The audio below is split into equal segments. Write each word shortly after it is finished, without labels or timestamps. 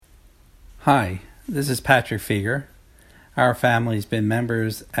Hi, this is Patrick Feger. Our family's been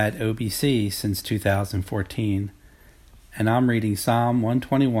members at OBC since 2014, and I'm reading Psalm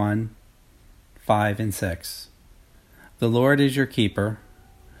 121, 5 and 6. The Lord is your keeper.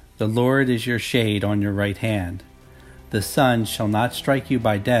 The Lord is your shade on your right hand. The sun shall not strike you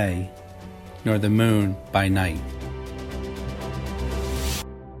by day, nor the moon by night.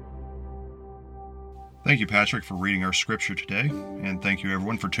 Thank you, Patrick, for reading our scripture today, and thank you,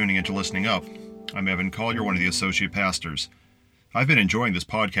 everyone, for tuning in to Listening Up. I'm Evan Collier, one of the associate pastors. I've been enjoying this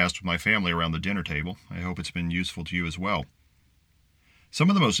podcast with my family around the dinner table. I hope it's been useful to you as well. Some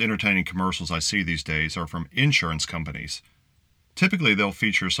of the most entertaining commercials I see these days are from insurance companies. Typically, they'll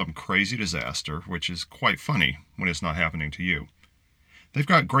feature some crazy disaster, which is quite funny when it's not happening to you. They've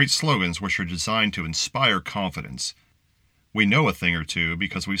got great slogans which are designed to inspire confidence. We know a thing or two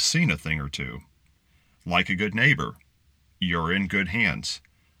because we've seen a thing or two. Like a good neighbor, you're in good hands.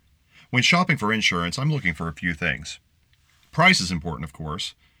 When shopping for insurance, I'm looking for a few things. Price is important, of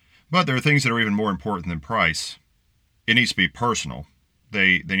course, but there are things that are even more important than price. It needs to be personal.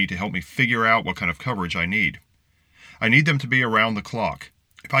 They need to help me figure out what kind of coverage I need. I need them to be around the clock.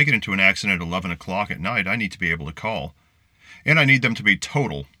 If I get into an accident at 11 o'clock at night, I need to be able to call. And I need them to be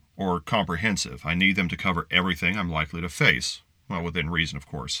total or comprehensive. I need them to cover everything I'm likely to face. Well, within reason, of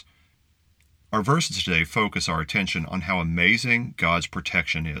course. Our verses today focus our attention on how amazing God's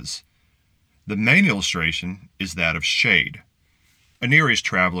protection is. The main illustration is that of shade. A Near East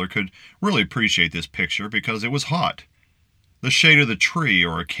traveler could really appreciate this picture because it was hot. The shade of the tree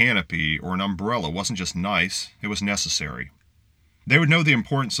or a canopy or an umbrella wasn't just nice, it was necessary. They would know the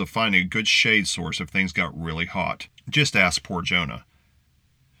importance of finding a good shade source if things got really hot. Just ask poor Jonah.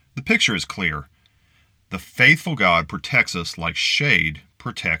 The picture is clear. The faithful God protects us like shade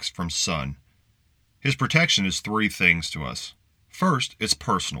protects from sun. His protection is three things to us. First, it's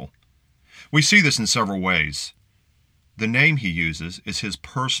personal. We see this in several ways. The name he uses is his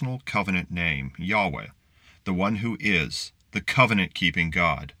personal covenant name, Yahweh, the one who is, the covenant-keeping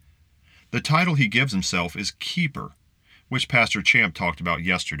God. The title he gives himself is Keeper, which Pastor Champ talked about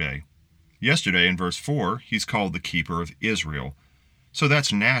yesterday. Yesterday, in verse 4, he's called the Keeper of Israel. So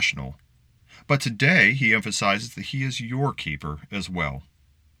that's national. But today, he emphasizes that he is your keeper as well.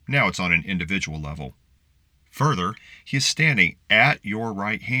 Now it's on an individual level. Further, he is standing at your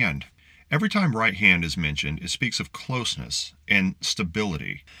right hand. Every time right hand is mentioned, it speaks of closeness and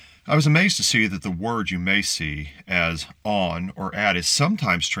stability. I was amazed to see that the word you may see as on or at is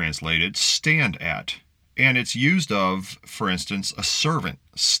sometimes translated stand at. And it's used of, for instance, a servant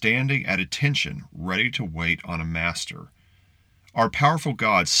standing at attention, ready to wait on a master. Our powerful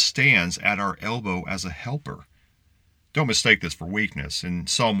God stands at our elbow as a helper. Don't mistake this for weakness. In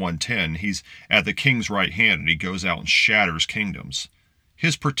Psalm 110, he's at the king's right hand and he goes out and shatters kingdoms.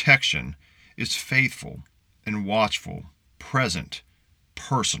 His protection is faithful and watchful, present,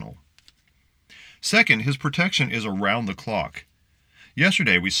 personal. Second, his protection is around the clock.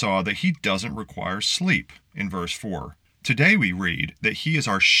 Yesterday we saw that he doesn't require sleep in verse 4. Today we read that he is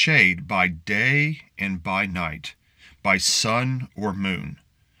our shade by day and by night, by sun or moon.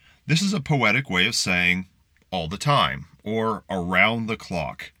 This is a poetic way of saying all the time, or around the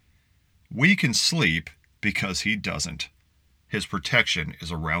clock. We can sleep because he doesn't. His protection is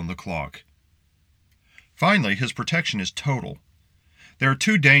around the clock. Finally, his protection is total. There are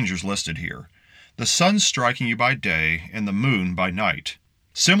two dangers listed here. The sun striking you by day and the moon by night.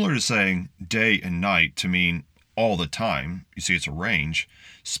 Similar to saying day and night to mean all the time, you see it's a range.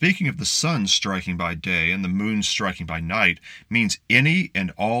 Speaking of the sun striking by day and the moon striking by night means any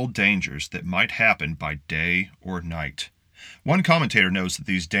and all dangers that might happen by day or night. One commentator notes that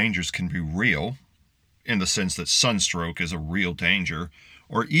these dangers can be real, in the sense that sunstroke is a real danger,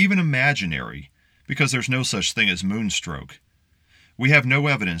 or even imaginary, because there's no such thing as moonstroke. We have no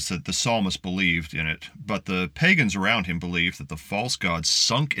evidence that the psalmist believed in it, but the pagans around him believed that the false god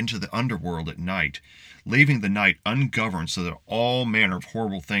sunk into the underworld at night, leaving the night ungoverned so that all manner of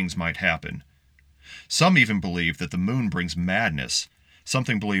horrible things might happen. Some even believe that the moon brings madness,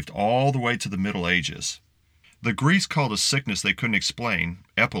 something believed all the way to the Middle Ages. The Greeks called a sickness they couldn't explain,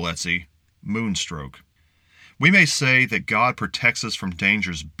 epilepsy, moonstroke. We may say that God protects us from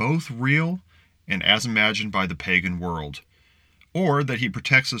dangers both real and as imagined by the pagan world, or that he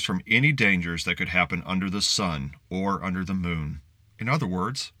protects us from any dangers that could happen under the sun or under the moon. In other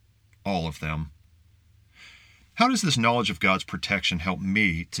words, all of them. How does this knowledge of God's protection help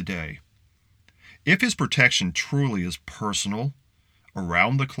me today? If his protection truly is personal,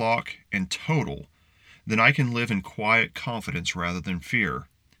 around the clock, and total, then I can live in quiet confidence rather than fear.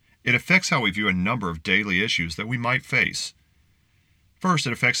 It affects how we view a number of daily issues that we might face. First,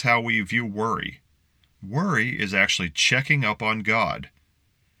 it affects how we view worry. Worry is actually checking up on God.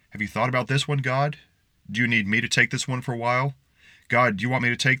 Have you thought about this one, God? Do you need me to take this one for a while? God, do you want me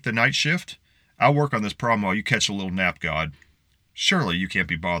to take the night shift? I'll work on this problem while you catch a little nap, God. Surely you can't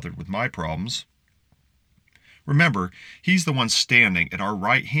be bothered with my problems. Remember, He's the one standing at our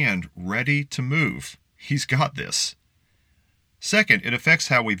right hand, ready to move. He's got this. Second, it affects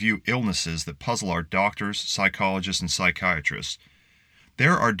how we view illnesses that puzzle our doctors, psychologists, and psychiatrists.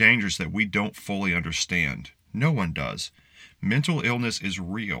 There are dangers that we don't fully understand. No one does. Mental illness is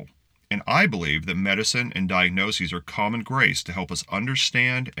real, and I believe that medicine and diagnoses are common grace to help us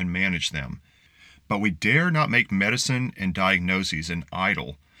understand and manage them. But we dare not make medicine and diagnoses an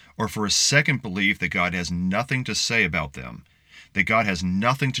idol, or for a second believe that God has nothing to say about them, that God has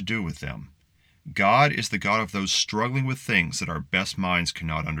nothing to do with them. God is the God of those struggling with things that our best minds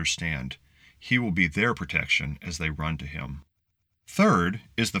cannot understand. He will be their protection as they run to Him. Third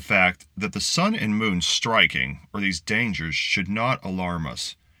is the fact that the sun and moon striking, or these dangers, should not alarm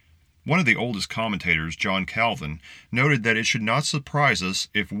us. One of the oldest commentators, John Calvin, noted that it should not surprise us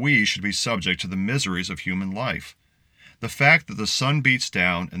if we should be subject to the miseries of human life. The fact that the sun beats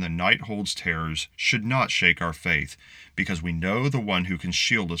down and the night holds terrors should not shake our faith, because we know the one who can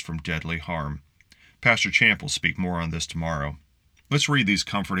shield us from deadly harm. Pastor Champ will speak more on this tomorrow. Let's read these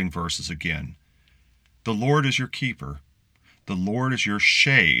comforting verses again. The Lord is your keeper. The Lord is your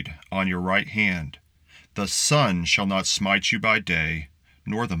shade on your right hand. The sun shall not smite you by day,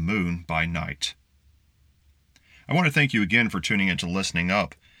 nor the moon by night. I want to thank you again for tuning in to Listening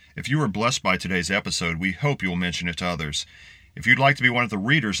Up. If you were blessed by today's episode, we hope you will mention it to others. If you'd like to be one of the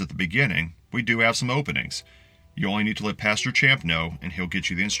readers at the beginning, we do have some openings. You only need to let Pastor Champ know, and he'll get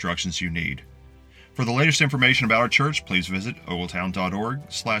you the instructions you need. For the latest information about our church, please visit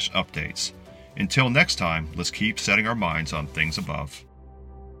ogletown.org/updates. Until next time, let's keep setting our minds on things above.